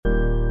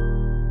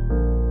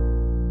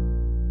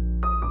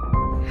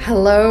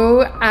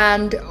Hello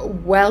and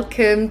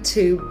welcome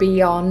to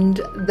Beyond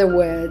the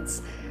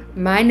Words.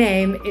 My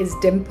name is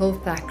Dimple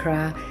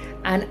Thakra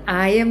and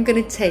I am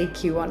going to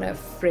take you on a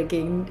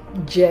frigging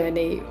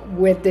journey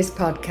with this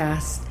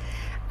podcast.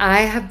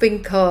 I have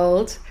been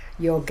called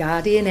your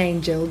guardian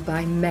angel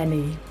by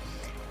many.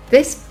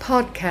 This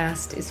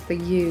podcast is for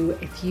you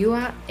if you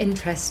are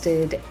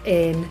interested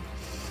in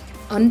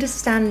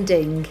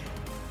understanding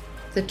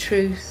the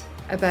truth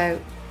about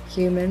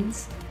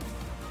humans,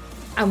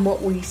 and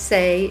what we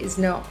say is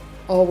not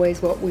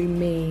always what we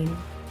mean.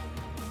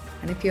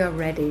 And if you are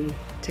ready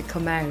to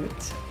come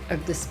out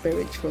of the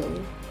spiritual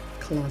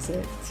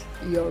closet,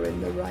 you're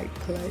in the right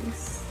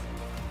place.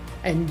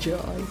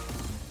 Enjoy.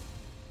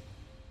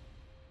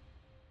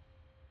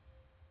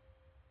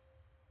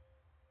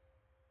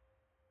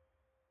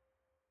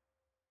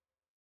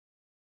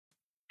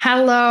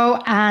 Hello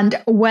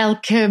and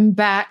welcome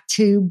back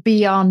to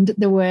Beyond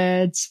the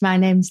Words. My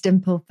name's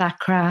Dimple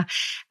Thakra,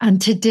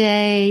 and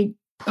today,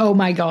 oh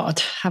my God,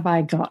 have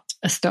I got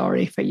a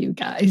story for you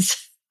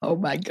guys. Oh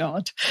my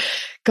God.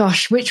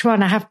 Gosh, which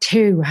one? I have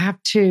two.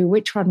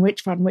 Which one?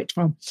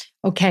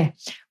 Okay.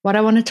 What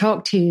I want to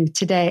talk to you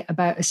today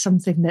about is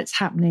something that's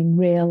happening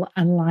real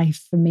and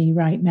life for me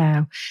right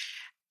now.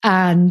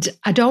 And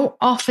I don't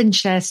often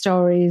share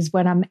stories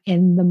when I'm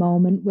in the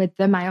moment with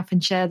them. I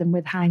often share them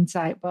with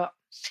hindsight, but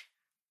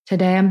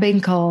today I'm being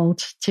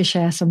called to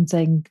share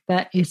something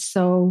that is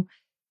so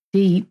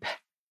deep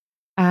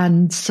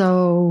and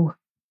so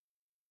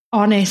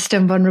honest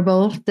and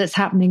vulnerable that's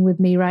happening with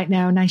me right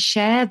now. And I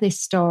share this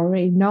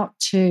story not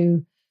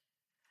to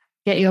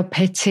get your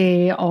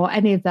pity or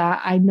any of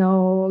that. I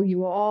know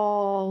you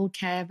all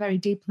care very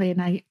deeply,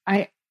 and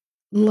I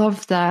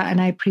love that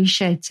and I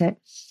appreciate it.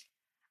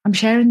 I'm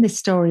sharing this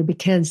story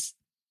because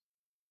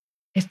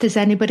if there's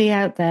anybody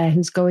out there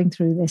who's going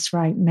through this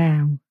right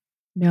now,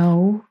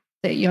 know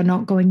that you're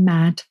not going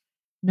mad.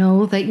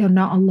 Know that you're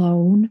not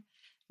alone.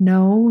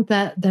 Know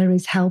that there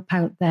is help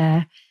out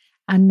there.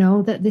 And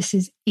know that this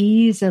is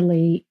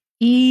easily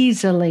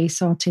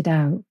sorted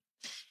out.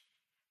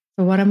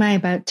 So what am I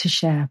about to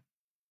share?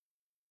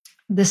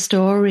 The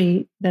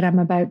story that I'm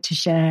about to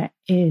share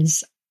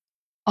is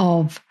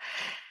of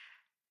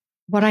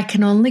what I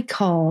can only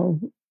call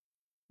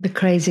the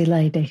crazy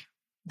lady.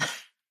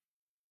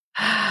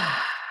 And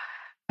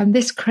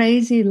this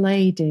crazy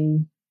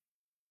lady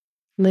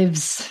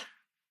lives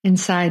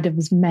inside of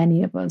as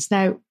many of us.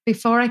 Now,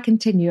 before I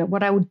continue,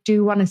 what I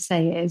do want to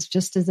say is,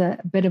 just as a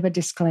bit of a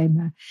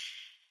disclaimer,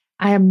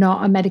 I am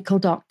not a medical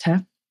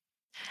doctor.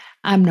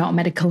 I'm not a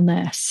medical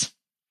nurse.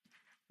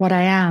 What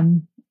I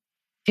am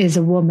is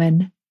a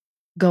woman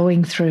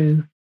going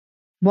through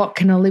what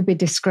can only be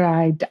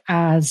described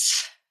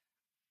as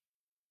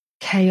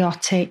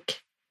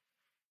chaotic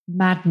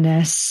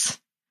madness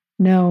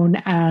known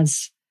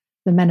as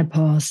the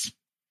menopause.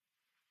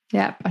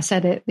 Yep, I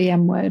said it, the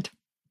M word.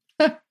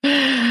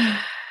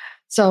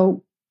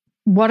 So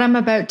what I'm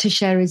about to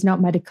share is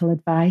not medical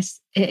advice.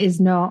 It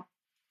is not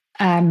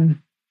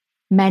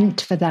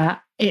meant for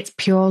that. It's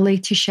purely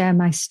to share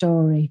my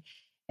story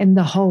in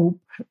the hope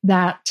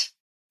that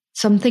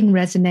something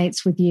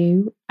resonates with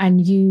you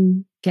and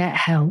you get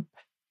help.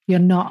 You're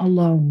not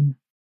alone.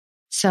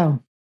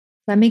 So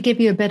let me give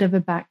you a bit of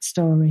a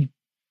backstory.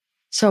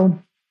 So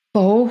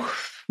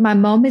my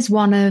mom is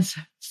one of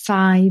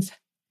 5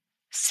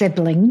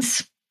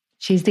 siblings.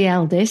 She's the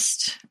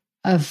eldest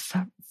of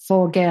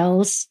 4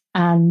 girls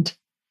and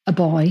a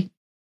boy.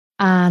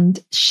 And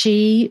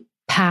she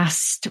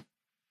passed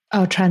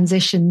or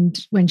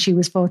transitioned when she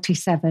was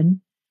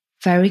 47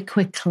 very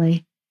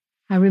quickly.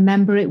 I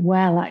remember it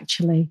well,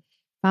 actually.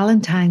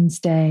 Valentine's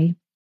Day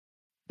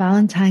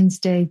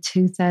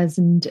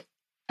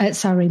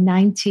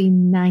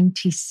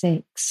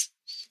 1996.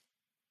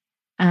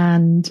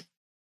 And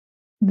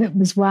that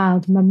was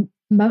wild.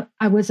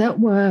 I was at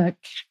work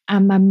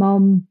and my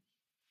mom,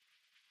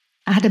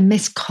 I had a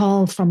missed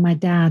call from my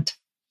dad.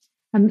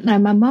 Now,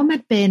 my mum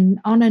had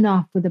been on and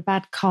off with a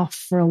bad cough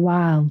for a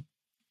while,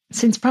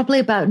 since probably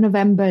about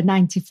November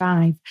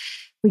 95.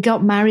 We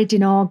got married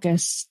in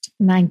August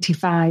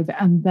 95,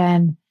 and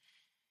then,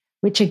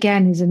 which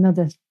again is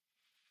another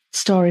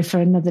story for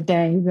another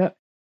day. But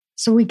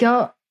so we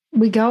got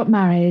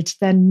married.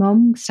 Then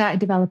Mum started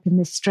developing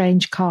this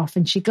strange cough,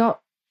 and she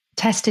got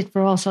tested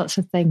for all sorts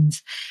of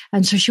things.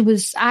 And so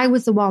I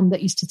was the one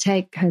that used to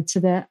take her to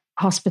the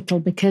hospital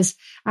because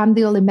I'm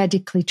the only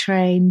medically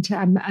trained.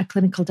 I'm a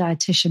clinical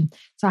dietitian,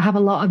 so I have a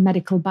lot of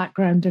medical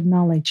background and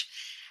knowledge.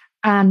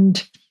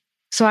 And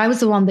so I was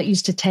the one that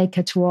used to take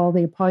her to all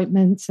the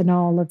appointments and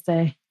all of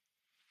the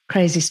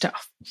crazy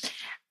stuff.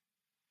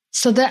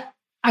 So that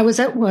I was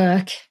at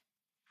work.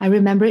 I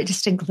remember it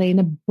distinctly in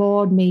a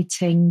board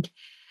meeting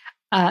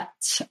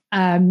at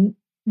the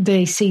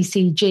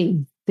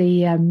CCG,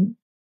 the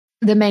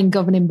main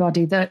governing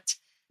body that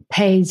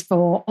pays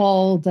for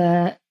all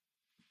the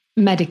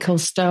medical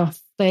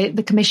stuff,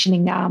 the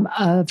commissioning arm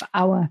of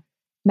our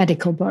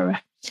medical borough.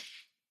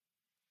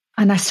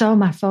 And I saw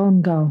my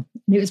phone go,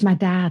 and it was my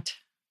dad.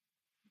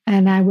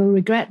 And I will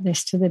regret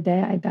this to the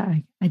day I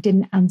die. I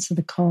didn't answer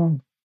the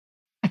call.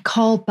 I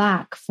called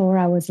back 4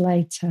 hours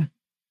later.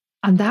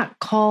 And that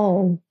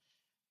call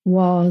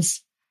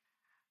was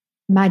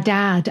my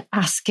dad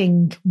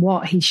asking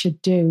what he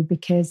should do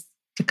because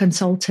the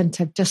consultant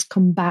had just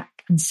come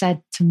back and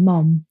said to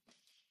Mum,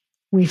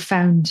 we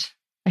found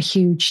a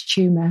huge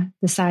tumour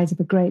the size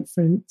of a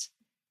grapefruit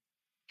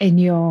in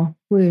your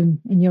womb,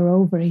 in your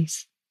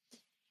ovaries.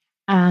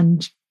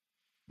 And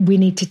we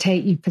need to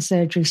take you for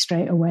surgery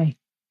straight away.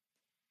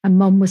 And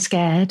Mum was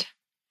scared.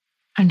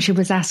 And she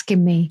was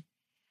asking me,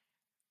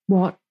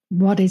 what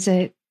is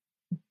it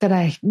that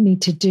I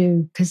need to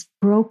do? Because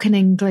broken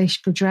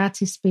English,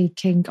 Gujarati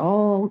speaking, it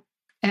all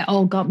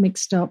got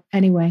mixed up.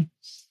 Anyway,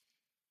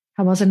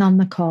 I wasn't on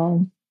the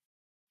call.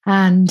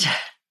 And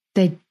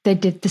they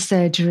did the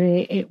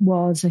surgery. It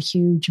was a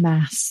huge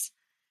mess.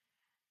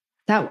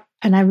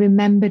 And I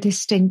remember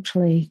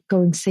distinctly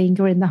seeing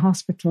her in the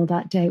hospital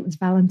that day. It was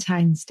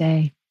Valentine's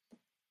Day.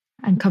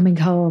 And coming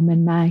home,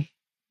 and my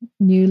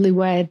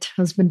newlywed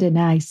husband and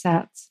I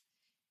sat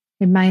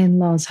in my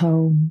in-laws'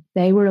 home.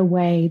 They were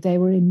away.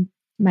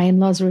 My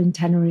in-laws were in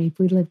Tenerife.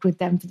 We lived with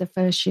them for the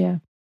first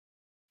year.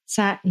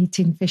 Sat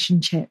eating fish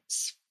and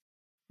chips.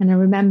 And I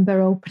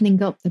remember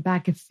opening up the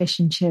bag of fish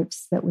and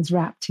chips that was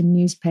wrapped in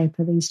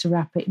newspaper. They used to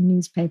wrap it in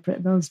newspaper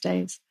at those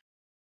days.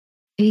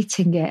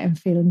 Eating it and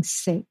feeling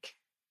sick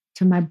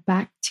to my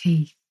back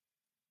teeth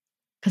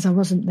because I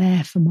wasn't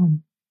there for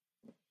Mum.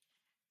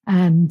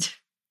 And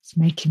it's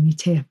making me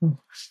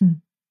tearful.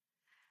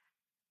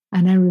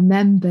 And I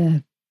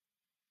remember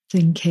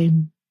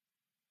thinking,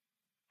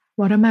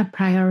 what am I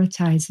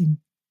prioritizing?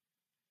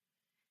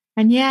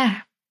 And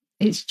yeah,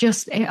 it's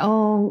just it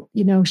all,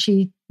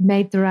 she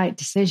made the right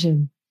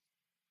decision.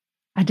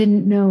 I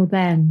didn't know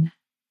then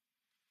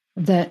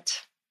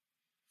that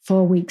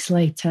 4 weeks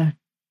later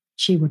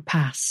she would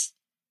pass.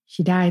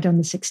 She died on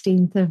the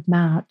 16th of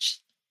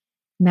March,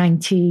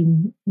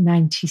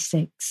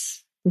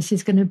 1996. This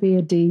is going to be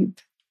a deep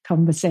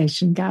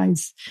conversation,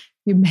 guys.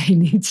 You may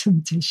need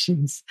some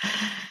tissues.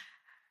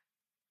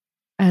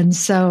 And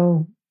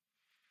so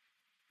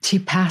she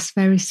passed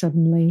very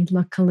suddenly.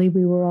 Luckily,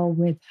 we were all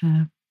with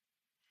her.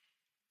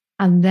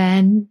 And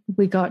then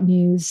we got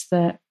news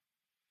that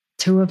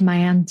 2 of my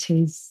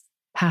aunties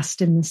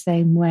passed in the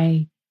same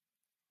way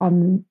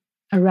on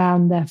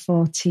around their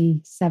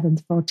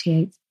 47th,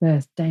 48th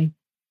birthday.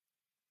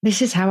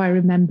 This is how I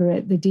remember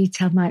it. The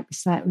detail might be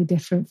slightly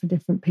different for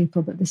different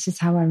people, but this is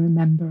how I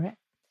remember it.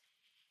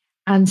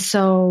 And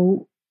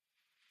so,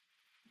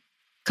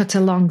 cut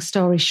a long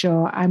story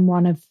short, I'm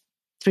one of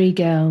 3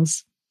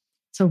 girls.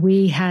 So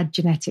we had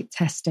genetic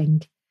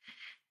testing.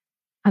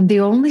 And the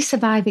only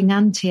surviving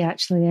auntie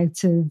actually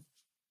out of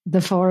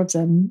the 4 of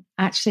them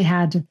actually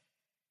had,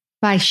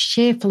 by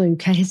sheer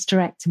fluke, a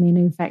hysterectomy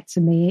and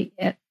oophorectomy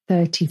at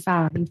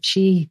 35.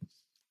 She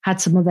had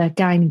some other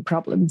gynae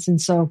problems.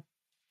 And so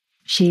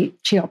she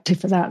opted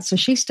for that. So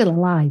she's still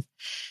alive.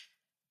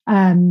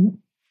 And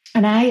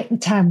I, at the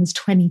time, was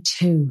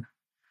 22.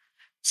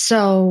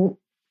 So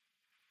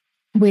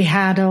we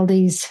had all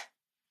these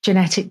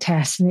genetic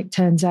tests, and it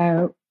turns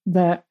out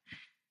that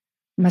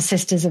my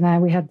sisters and I,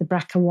 we had the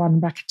BRCA1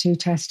 and BRCA2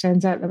 test.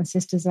 Turns out that my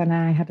sisters and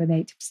I had an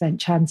 80%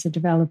 chance of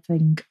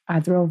developing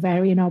either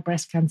ovarian or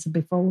breast cancer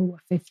before we were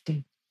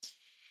 50.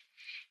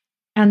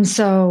 And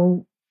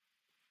so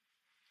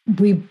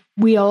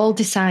we all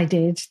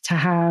decided to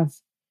have,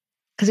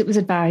 because it was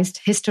advised,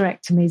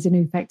 hysterectomies and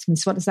oophorectomies.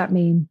 So what does that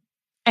mean?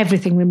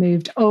 Everything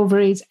removed,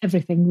 ovaries,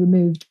 everything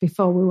removed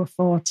before we were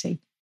 40.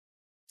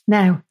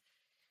 Now,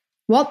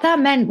 what that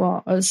meant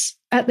was,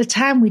 at the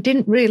time, we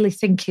didn't really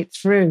think it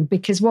through,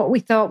 because what we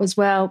thought was,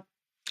 well,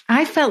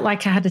 I felt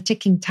like I had a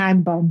ticking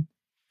time bomb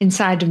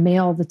inside of me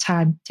all the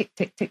time. Tick,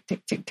 tick, tick,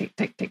 tick, tick, tick,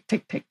 tick, tick,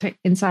 tick, tick, tick,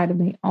 inside of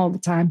me all the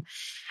time.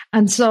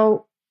 And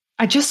so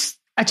I just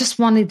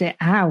wanted it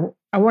out.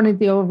 I wanted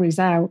the ovaries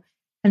out.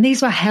 And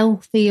these were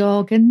healthy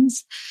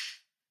organs.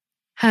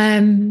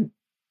 I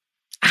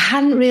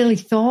hadn't really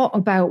thought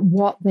about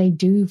what they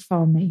do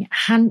for me. I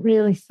hadn't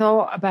really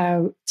thought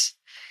about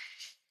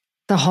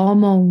the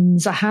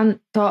hormones. I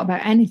hadn't thought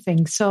about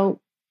anything. So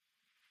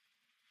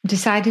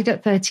decided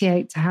at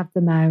 38 to have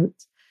them out.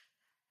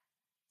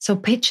 So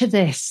picture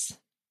this.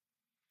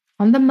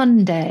 On the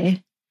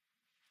Monday,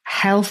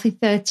 healthy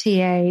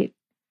 38,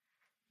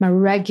 my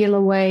regular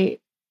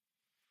weight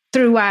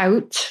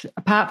throughout,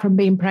 apart from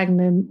being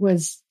pregnant,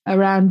 was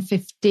around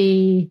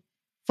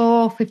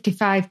 54,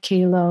 55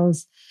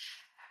 kilos.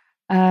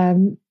 A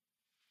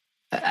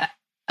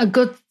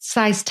good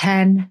size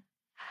 10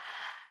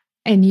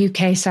 in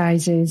UK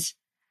sizes,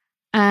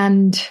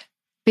 and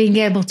being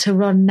able to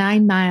run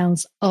 9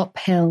 miles up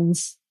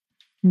hills,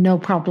 no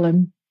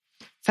problem,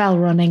 fell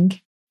running.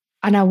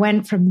 And I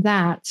went from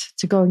that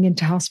to going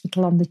into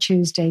hospital on the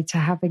Tuesday to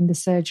having the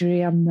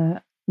surgery on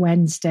the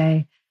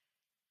Wednesday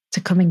to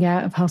coming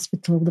out of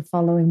hospital the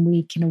following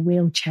week in a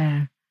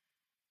wheelchair,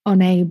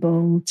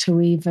 unable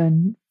to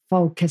even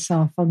focus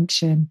or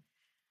function.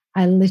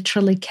 I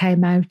literally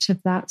came out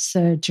of that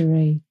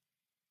surgery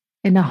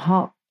in a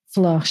hot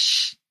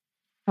flush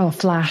or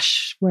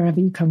flash, wherever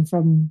you come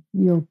from,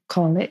 you'll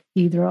call it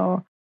either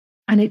or.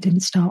 And it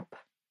didn't stop.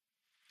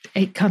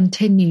 It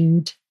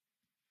continued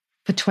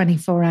for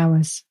 24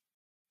 hours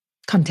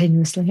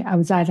continuously. I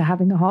was either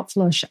having a hot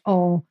flush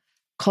or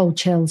cold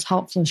chills,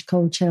 hot flush,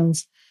 cold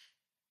chills,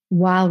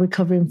 while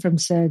recovering from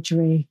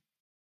surgery,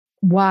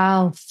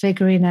 while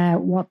figuring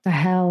out what the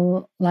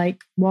hell,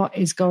 like what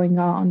is going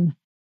on.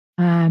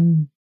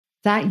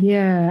 That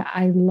year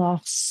I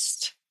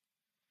lost,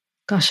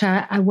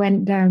 I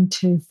went down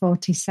to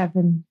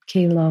 47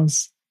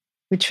 kilos,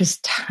 which was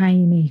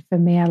tiny for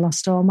me. I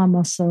lost all my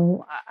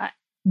muscle. I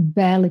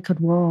barely could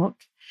walk.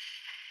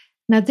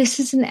 Now, this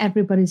isn't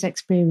everybody's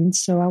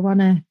experience, so I want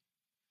to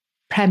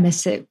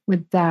premise it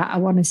with that. I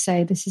want to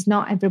say this is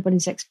not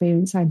everybody's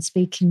experience. I'm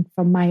speaking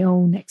from my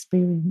own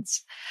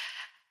experience.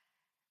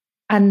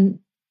 And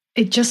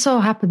it just so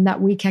happened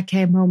that week I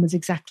came home was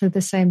exactly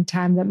the same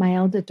time that my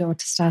elder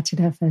daughter started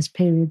her first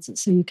periods.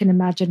 So you can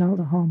imagine all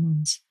the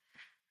hormones,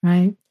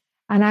 right?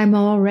 And I'm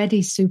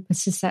already super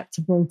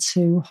susceptible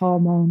to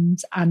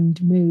hormones and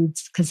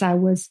moods because I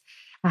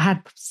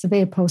had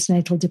severe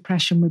postnatal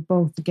depression with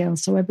both the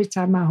girls. So every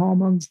time my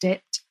hormones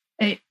dipped,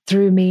 it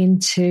threw me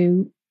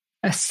into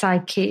a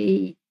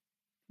psychiatric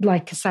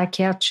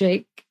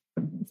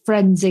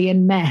frenzy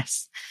and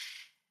mess.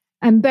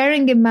 And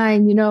bearing in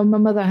mind, my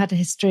mother had a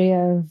history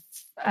of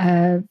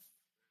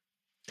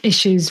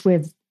issues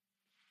with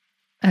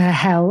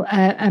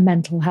her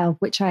mental health,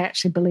 which I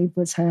actually believe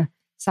was her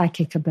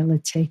psychic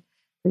ability.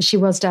 But she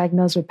was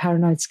diagnosed with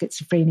paranoid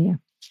schizophrenia.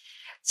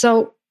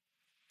 So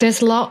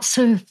there's lots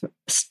of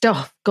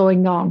stuff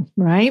going on,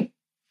 right?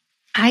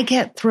 I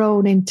get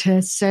thrown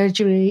into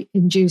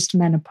surgery-induced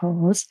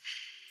menopause.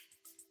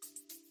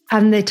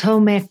 And they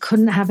told me I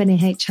couldn't have any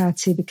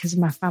HRT because of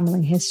my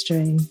family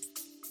history.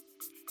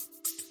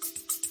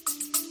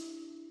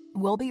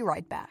 We'll be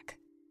right back.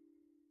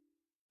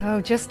 Oh,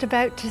 just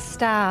about to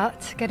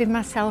start, getting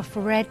myself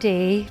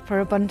ready for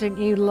Abundant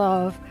You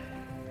Love.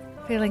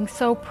 Feeling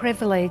so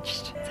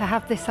privileged to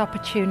have this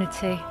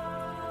opportunity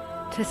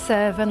to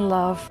serve and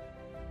love.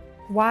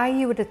 Why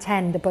you would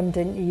attend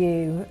Abundant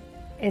You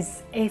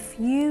is if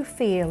you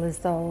feel as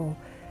though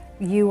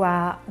you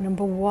are,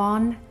 number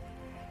one,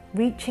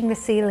 reaching the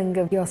ceiling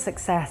of your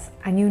success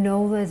and you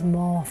know there's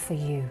more for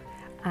you,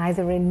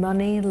 either in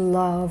money,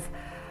 love,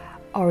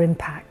 or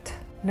impact.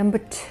 Number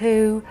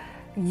two,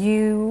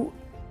 you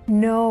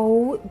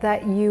know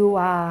that you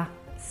are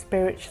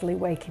spiritually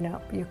waking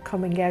up. You're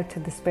coming out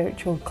of the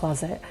spiritual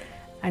closet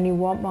and you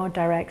want more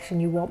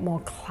direction, you want more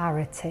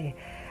clarity.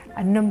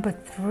 And number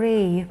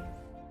three,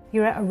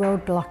 you're at a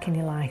roadblock in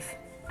your life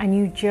and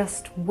you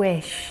just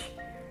wish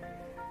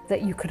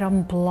that you could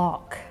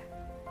unblock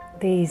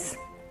these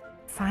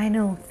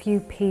final few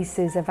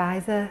pieces of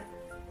either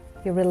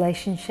your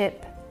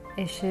relationship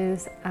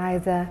issues,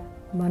 either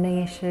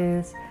money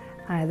issues,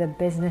 either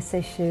business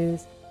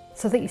issues,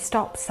 so that you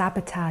stop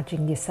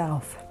sabotaging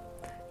yourself.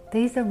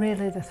 These are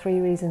really the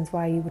three reasons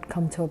why you would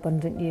come to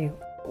Abundant You.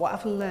 What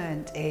I've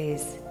learned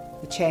is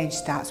the change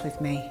starts with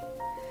me,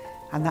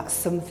 and that's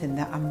something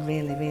that I'm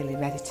really, really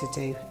ready to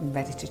do and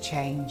ready to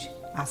change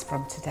as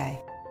from today.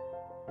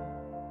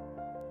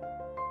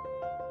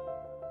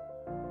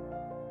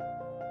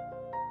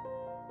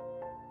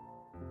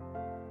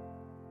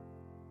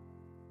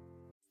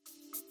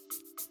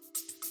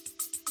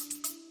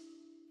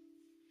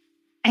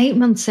 Eight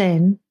months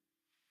in,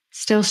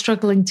 still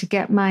struggling to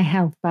get my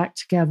health back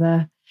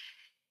together,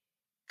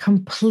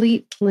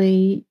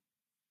 completely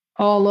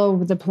all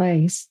over the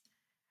place,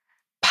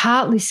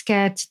 partly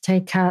scared to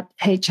take out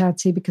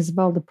HRT because of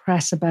all the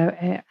press about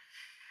it.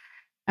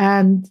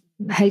 And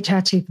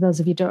HRT, for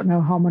those of you who don't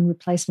know, hormone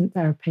replacement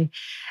therapy.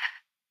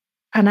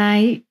 And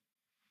I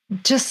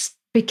just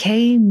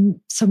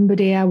became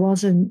somebody I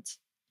wasn't,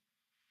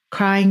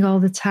 crying all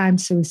the time,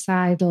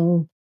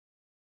 suicidal.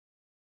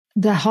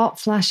 The hot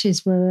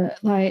flashes were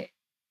like,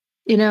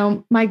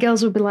 my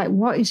girls would be like,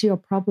 what is your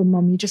problem,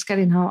 Mum? You're just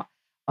getting hot.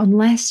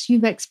 Unless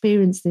you've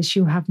experienced this,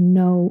 you have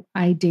no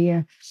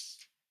idea.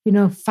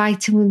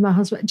 Fighting with my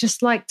husband,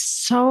 just like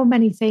so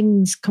many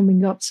things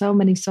coming up, so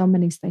many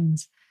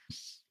things.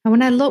 And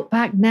when I look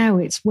back now,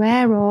 it's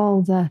where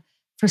all the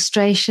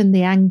frustration,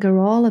 the anger,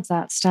 all of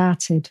that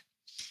started.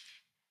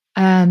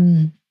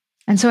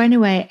 And so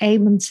anyway, 8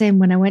 months in,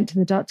 when I went to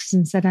the doctors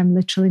and said, I'm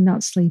literally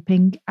not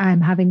sleeping,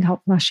 I'm having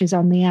hot flashes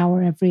on the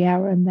hour, every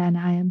hour, and then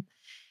I am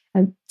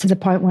to the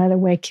point where they're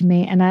waking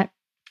me. And I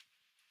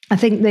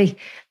think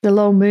the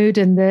low mood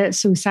and the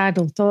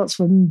suicidal thoughts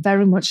were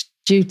very much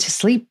due to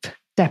sleep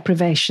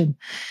deprivation.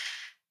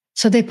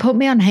 So they put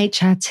me on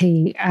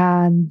HRT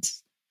and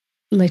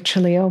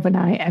literally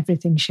overnight,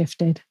 everything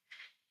shifted.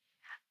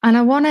 And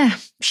I want to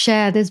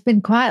share, there's been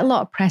quite a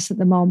lot of press at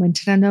the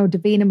moment. And I know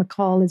Davina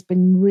McCall has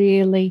been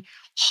really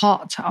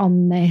hot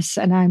on this.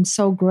 And I'm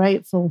so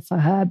grateful for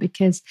her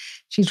because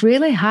she's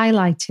really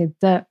highlighted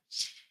that,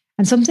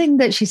 and something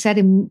that she said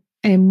in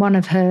one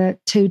of her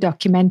 2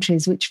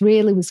 documentaries, which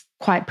really was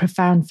quite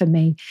profound for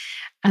me.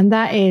 And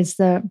that is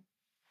that,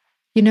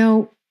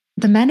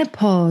 the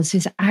menopause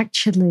is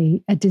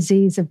actually a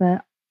disease of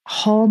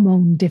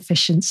hormone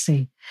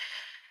deficiency.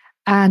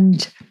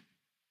 And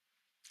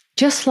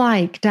just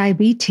like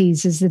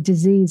diabetes is a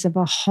disease of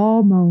a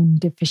hormone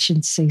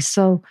deficiency,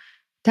 so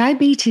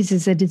diabetes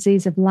is a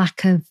disease of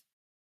lack of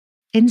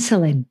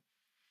insulin,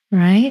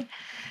 right?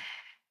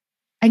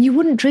 And you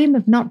wouldn't dream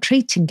of not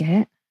treating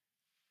it.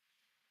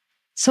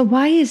 So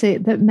why is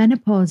it that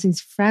menopause is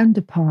frowned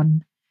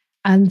upon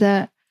and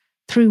that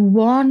through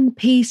one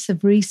piece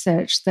of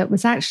research that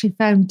was actually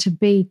found to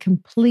be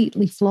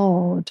completely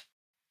flawed,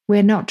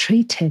 we're not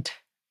treated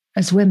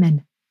as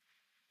women?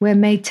 We're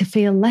made to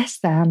feel less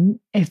than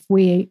if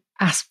we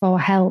ask for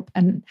help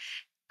and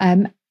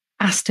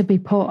ask to be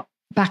put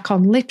back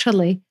on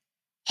literally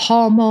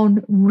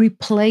hormone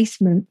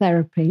replacement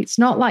therapy. It's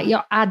not like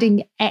you're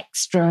adding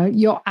extra,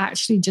 you're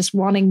actually just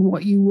wanting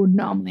what you would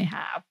normally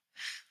have.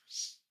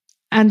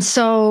 And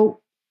so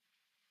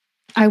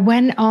I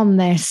went on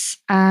this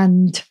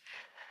and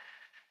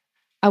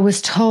I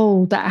was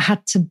told that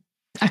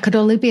I could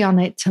only be on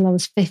it till I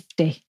was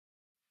 50.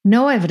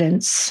 No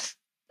evidence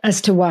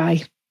as to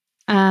why.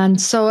 And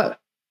so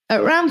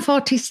at around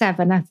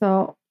 47, I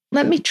thought,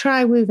 let me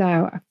try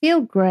without. I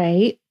feel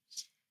great.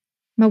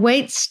 My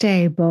weight's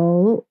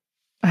stable.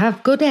 I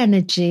have good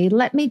energy.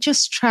 Let me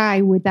just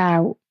try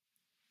without.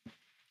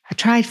 I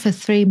tried for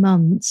 3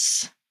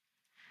 months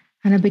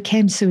and I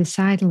became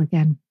suicidal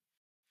again.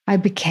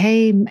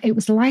 It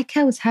was like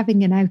I was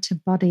having an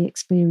out-of-body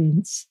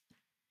experience.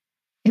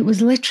 It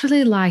was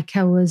literally like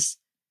I was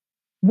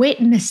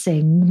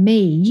witnessing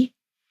me,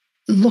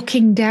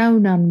 looking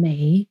down on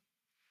me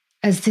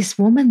as this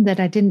woman that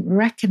I didn't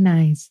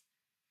recognize.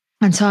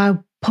 And so I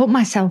put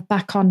myself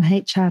back on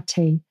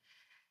HRT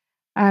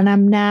and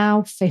I'm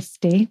now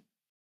 50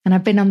 and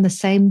I've been on the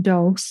same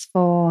dose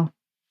for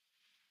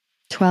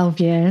 12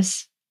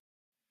 years.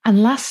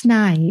 And last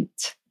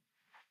night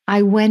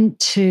I went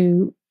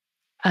to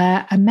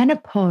a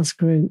menopause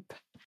group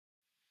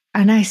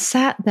and I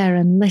sat there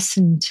and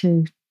listened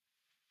to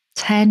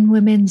 10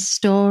 women's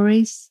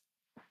stories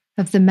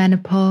of the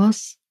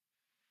menopause.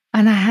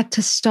 And I had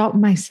to stop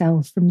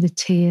myself from the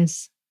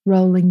tears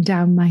rolling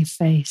down my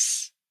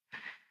face.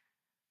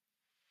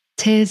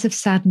 Tears of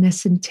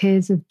sadness and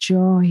tears of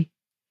joy.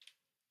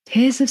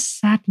 Tears of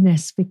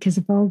sadness because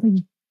of all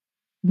the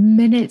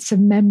minutes of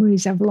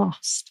memories I've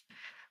lost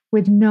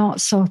with not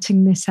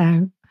sorting this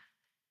out.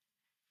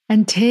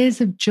 And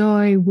tears of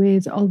joy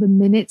with all the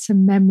minutes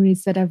and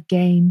memories that I've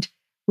gained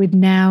with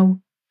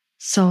now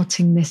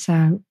sorting this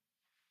out.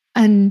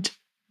 And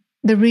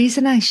the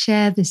reason I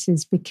share this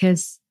is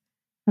because,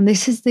 and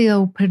this is the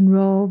open,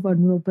 raw,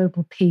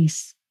 vulnerable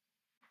piece,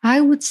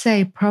 I would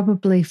say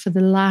probably for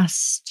the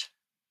last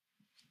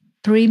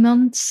 3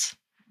 months,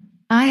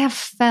 I have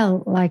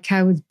felt like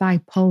I was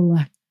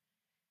bipolar.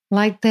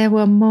 Like there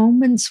were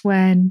moments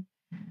when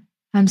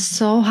I'm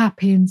so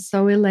happy and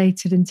so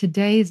elated, and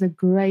today is a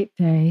great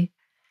day.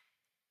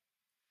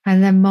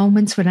 And then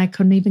moments when I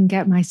couldn't even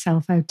get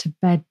myself out of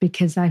bed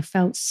because I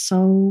felt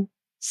so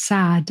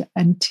sad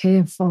and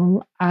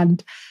tearful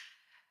and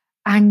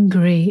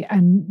angry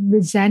and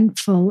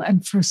resentful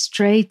and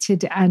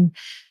frustrated and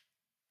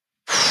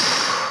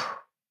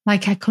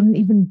like I couldn't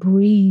even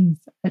breathe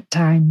at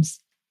times.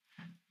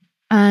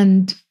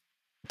 And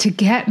to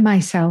get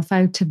myself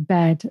out of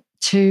bed,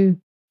 to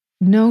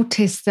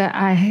notice that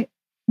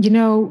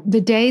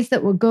the days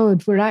that were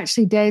good were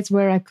actually days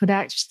where I could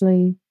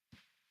actually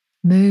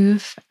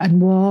move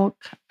and walk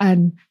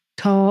and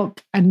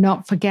talk and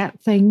not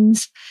forget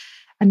things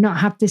and not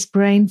have this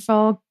brain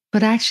fog.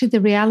 But actually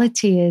the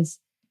reality is,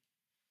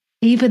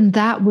 even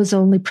that was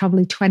only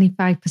probably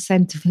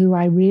 25% of who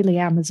I really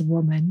am as a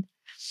woman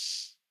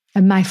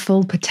and my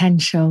full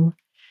potential.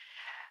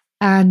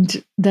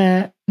 And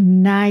the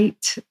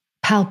night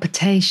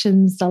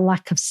palpitations, the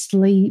lack of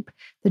sleep,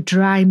 the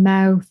dry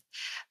mouth,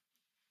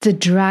 the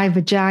dry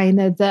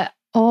vagina,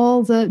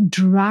 all the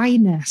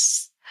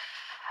dryness,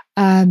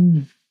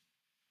 not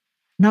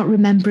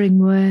remembering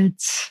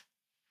words.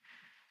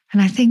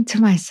 And I think to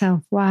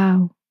myself,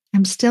 wow,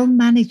 I'm still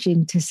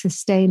managing to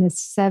sustain a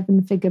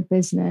 7-figure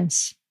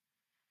business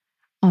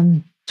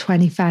on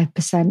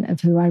 25%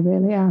 of who I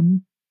really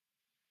am.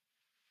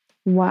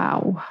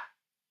 Wow.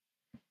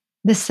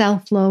 The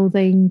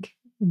self-loathing,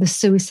 the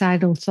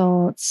suicidal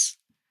thoughts,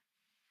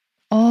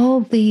 all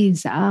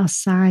these are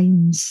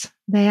signs.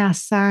 They are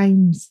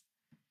signs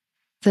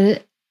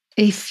that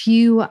if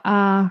you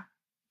are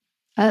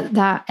at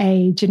that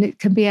age, and it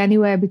can be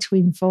anywhere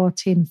between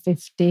 40 and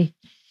 50,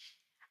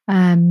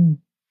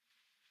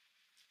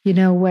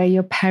 where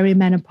you're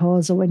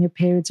perimenopausal, when your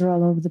periods are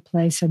all over the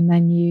place, and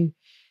then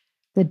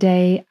the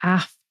day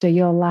after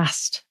your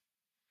last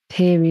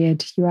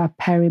period, you are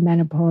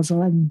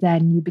perimenopausal, and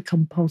then you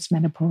become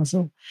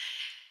postmenopausal.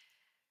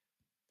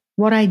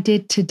 What I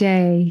did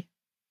today,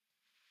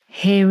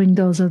 hearing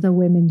those other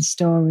women's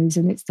stories,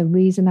 and it's the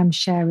reason I'm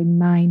sharing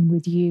mine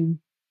with you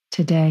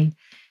today,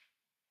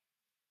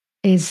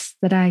 is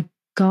that I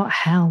got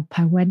help.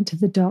 I went to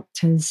the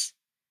doctors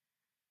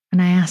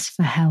and I asked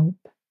for help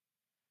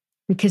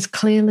because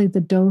clearly the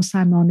dose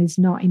I'm on is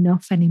not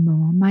enough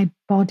anymore. My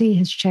body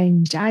has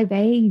changed. I've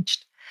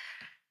aged,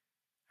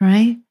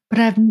 right?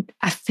 But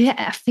I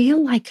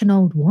feel like an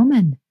old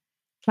woman.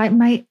 Like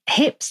my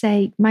hips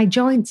ache, my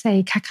joints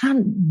ache. I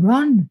can't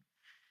run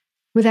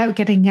without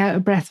getting out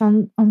of breath.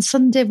 On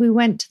Sunday, we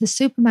went to the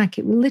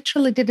supermarket. We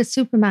literally did a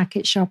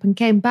supermarket shop and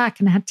came back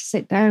and I had to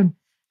sit down.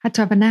 I had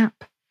to have a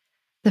nap.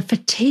 The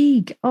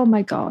fatigue, oh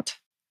my God.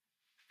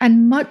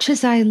 And much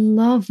as I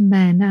love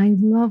men,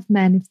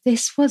 if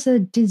this was a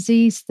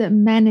disease that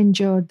men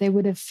endured, they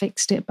would have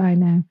fixed it by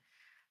now.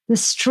 The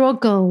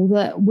struggle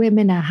that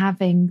women are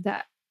having,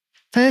 that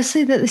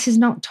firstly, that this is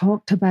not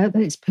talked about,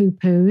 that it's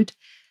poo-pooed.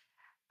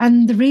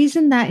 And the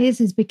reason that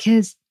is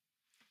because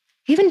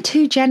even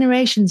 2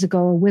 generations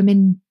ago,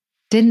 women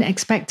didn't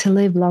expect to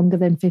live longer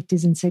than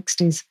 50s and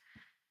 60s.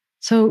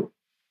 So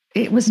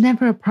it was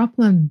never a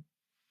problem.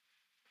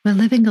 We're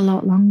living a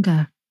lot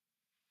longer.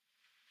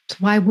 So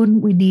why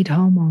wouldn't we need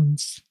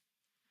hormones?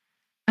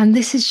 And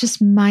this is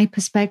just my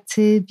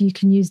perspective. You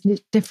can use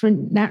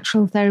different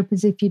natural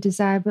therapies if you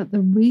desire, but the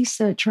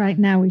research right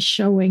now is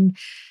showing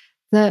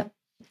that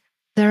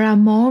there are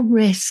more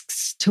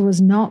risks to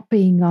us not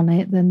being on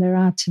it than there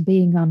are to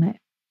being on it.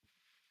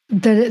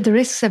 The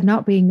risks of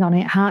not being on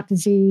it, heart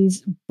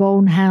disease,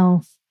 bone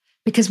health,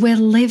 because we're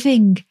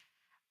living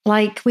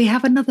like we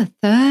have another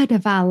third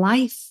of our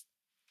life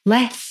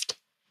left,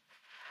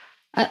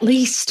 at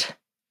least.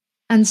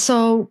 And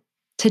so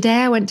today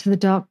I went to the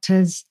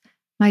doctors.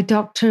 My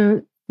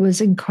doctor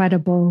was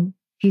incredible.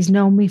 He's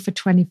known me for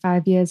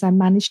 25 years. I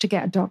managed to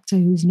get a doctor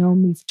who's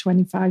known me for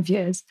 25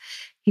 years.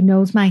 He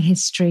knows my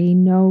history. He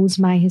knows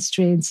my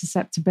history and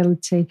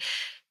susceptibility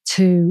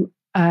to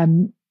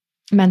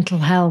mental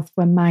health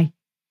when my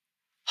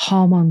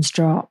hormones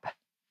drop.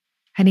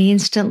 And he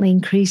instantly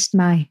increased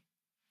my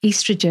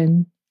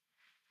estrogen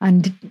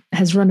and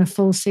has run a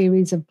full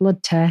series of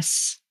blood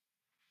tests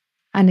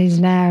and is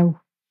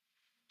now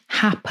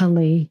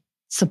happily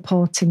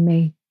supporting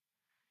me.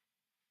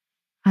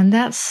 And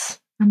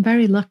I'm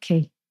very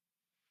lucky.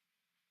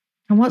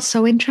 And what's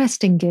so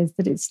interesting is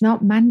that it's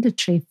not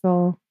mandatory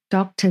for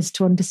doctors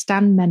to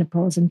understand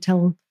menopause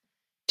until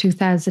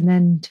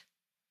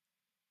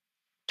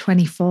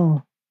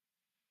 2024.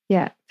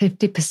 Yeah,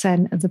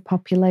 50% of the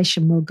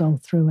population will go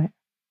through it.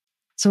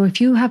 So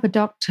if you have a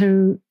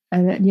doctor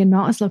and you're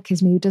not as lucky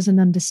as me who doesn't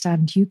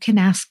understand, you can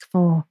ask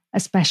for a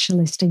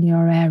specialist in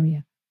your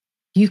area.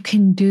 You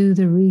can do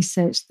the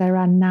research. There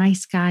are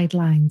nice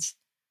guidelines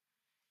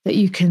that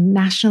you can,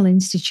 National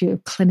Institute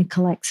of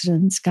Clinical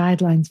Excellence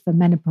guidelines for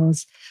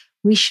menopause.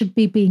 We should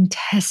be being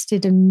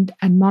tested and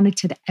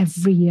monitored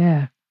every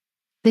year.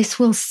 This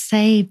will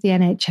save the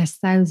NHS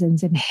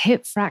thousands in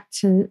hip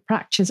fractures,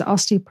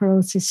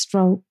 osteoporosis,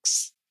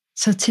 strokes.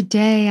 So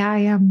today I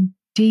am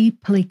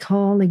deeply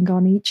calling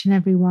on each and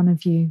every one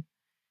of you.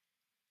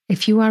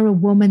 If you are a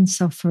woman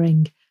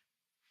suffering,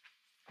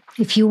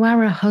 if you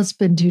are a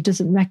husband who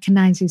doesn't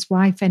recognize his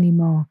wife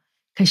anymore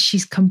because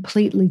she's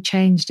completely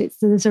changed,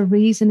 there's a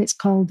reason it's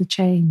called the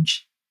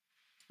change.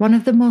 One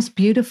of the most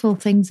beautiful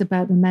things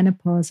about the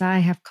menopause I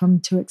have come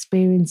to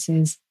experience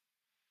is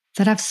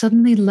that I've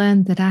suddenly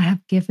learned that I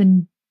have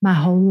given my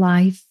whole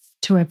life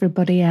to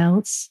everybody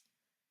else.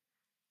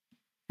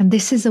 And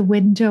this is a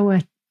window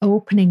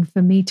opening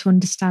for me to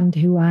understand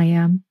who I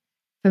am,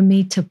 for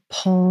me to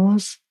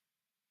pause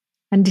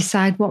and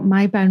decide what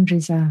my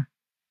boundaries are.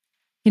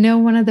 You know,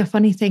 one of the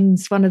funny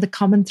things, one of the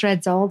common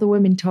threads all the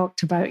women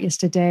talked about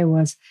yesterday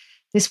was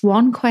this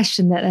one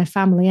question that their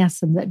family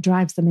asked them that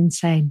drives them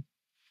insane.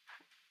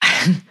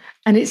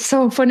 And it's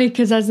so funny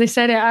because as they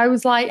said it, I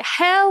was like,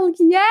 hell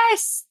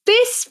yes,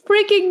 this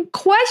freaking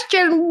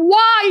question.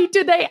 Why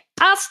do they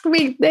ask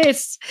me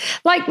this?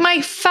 Like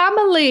my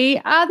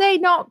family, are they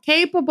not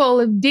capable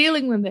of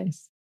dealing with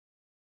this?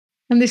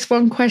 And this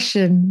one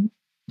question,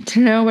 do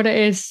you know what it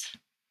is?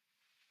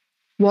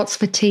 What's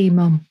for tea,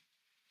 Mum?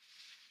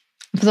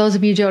 For those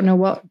of you who don't know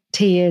what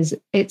tea is,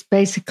 it's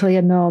basically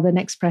a northern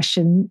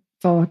expression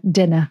for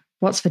dinner.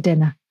 What's for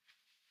dinner?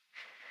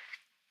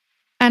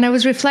 And I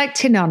was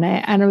reflecting on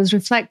it, and I was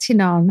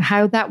reflecting on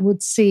how that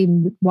would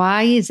seem.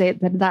 Why is it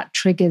that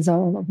triggers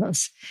all of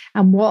us,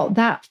 and what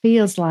that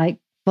feels like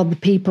for the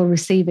people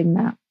receiving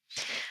that?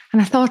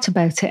 And I thought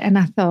about it, and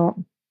I thought,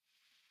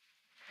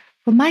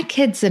 well, my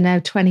kids are now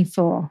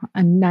 24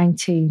 and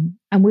 19,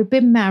 and we've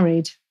been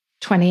married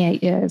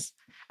 28 years,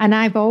 and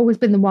I've always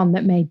been the one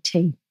that made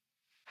tea.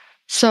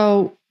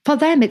 So for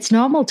them, it's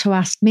normal to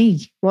ask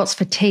me, what's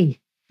for tea?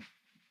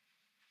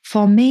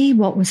 For me,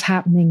 what was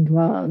happening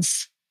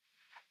was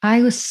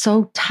I was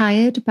so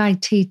tired by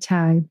tea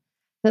time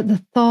that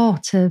the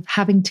thought of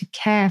having to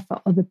care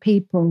for other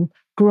people,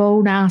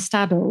 grown-ass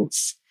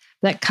adults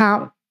that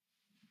can't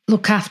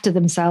look after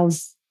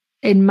themselves,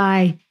 in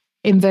my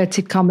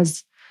inverted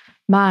commas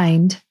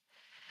mind,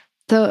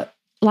 that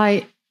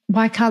like,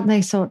 why can't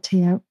they sort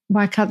tea out?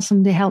 Why can't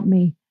somebody help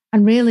me?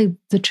 And really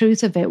the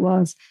truth of it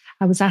was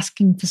I was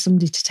asking for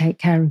somebody to take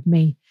care of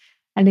me.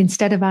 And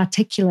instead of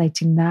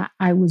articulating that,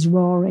 I was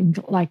roaring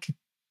like a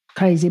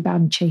crazy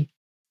banshee.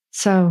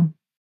 So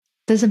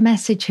there's a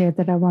message here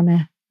that I want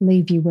to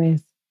leave you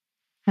with,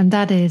 and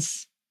that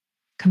is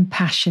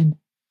compassion.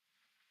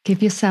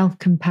 Give yourself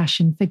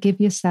compassion. Forgive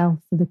yourself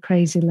for the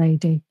crazy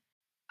lady.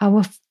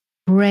 Our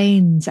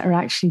brains are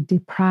actually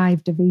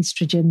deprived of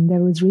estrogen. There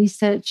was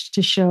research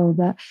to show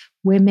that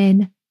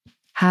women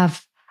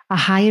have a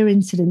higher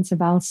incidence of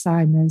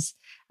Alzheimer's.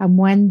 And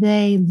when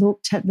they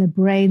looked at the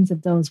brains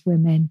of those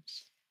women,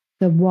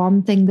 the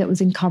one thing that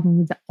was in common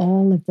with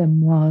all of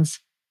them was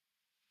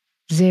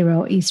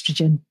zero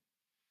estrogen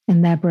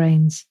in their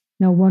brains.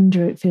 No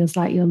wonder it feels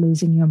like you're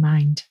losing your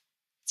mind.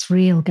 It's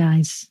real,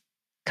 guys.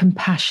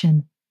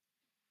 Compassion.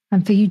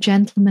 And for you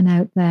gentlemen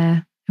out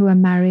there who are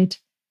married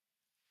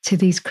to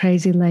these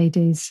crazy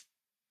ladies,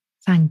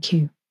 thank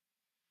you.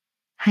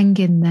 Hang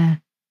in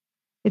there.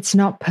 It's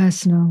not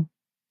personal.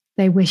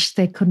 They wish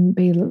they couldn't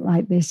be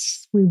like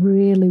this. We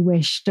really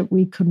wish that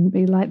we couldn't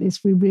be like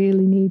this. We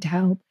really need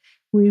help.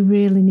 We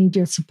really need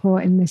your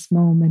support in this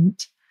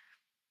moment.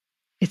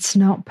 It's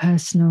not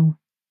personal.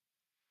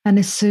 And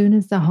as soon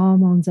as the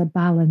hormones are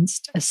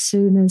balanced, as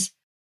soon as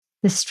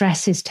the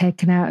stress is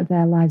taken out of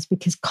their lives,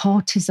 because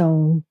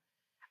cortisol,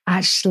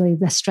 actually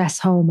the stress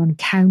hormone,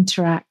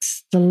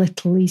 counteracts the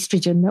little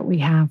estrogen that we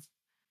have.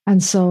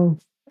 And so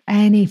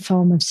any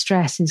form of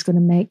stress is going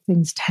to make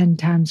things 10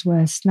 times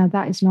worse. Now,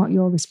 that is not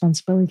your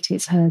responsibility,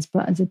 it's hers.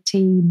 But as a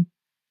team,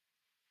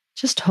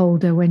 just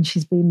hold her when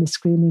she's being the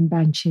screaming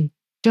banshee.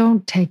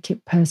 Don't take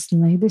it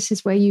personally. This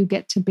is where you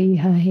get to be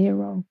her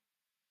hero.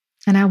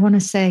 And I want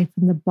to say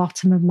from the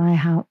bottom of my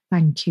heart,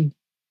 thank you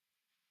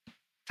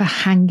for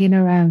hanging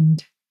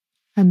around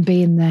and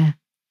being there.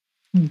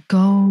 And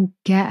go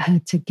get her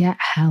to get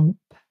help.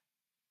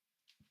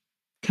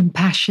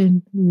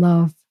 Compassion,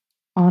 love,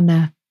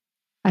 honor,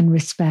 and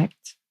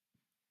respect.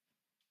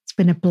 It's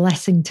been a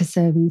blessing to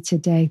serve you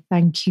today.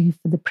 Thank you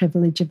for the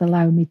privilege of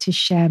allowing me to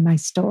share my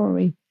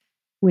story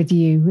with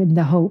you in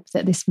the hope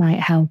that this might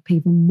help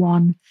even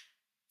one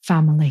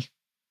family,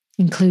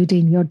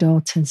 including your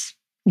daughters,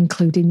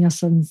 including your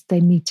sons. They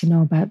need to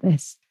know about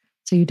this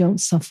so you don't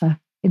suffer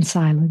in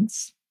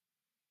silence.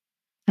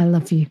 I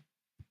love you.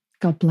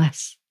 God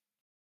bless.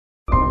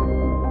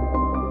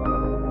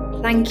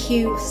 Thank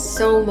you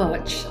so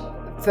much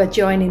for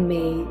joining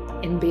me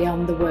in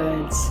Beyond the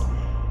Words.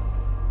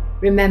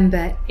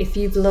 Remember, if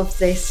you've loved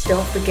this,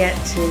 don't forget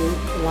to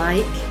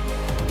like,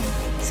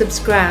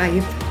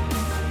 subscribe,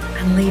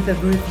 and leave a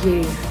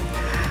review.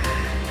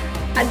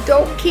 And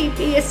don't keep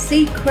me a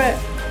secret.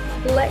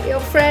 Let your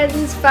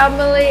friends,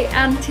 family,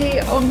 auntie,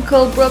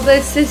 uncle,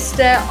 brother,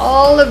 sister,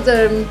 all of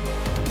them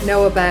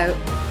know about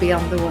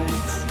Beyond the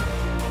Words.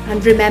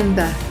 And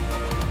remember,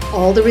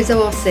 all the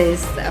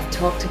resources that I've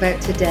talked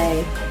about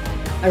today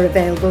are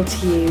available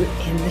to you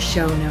in the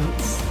show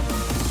notes.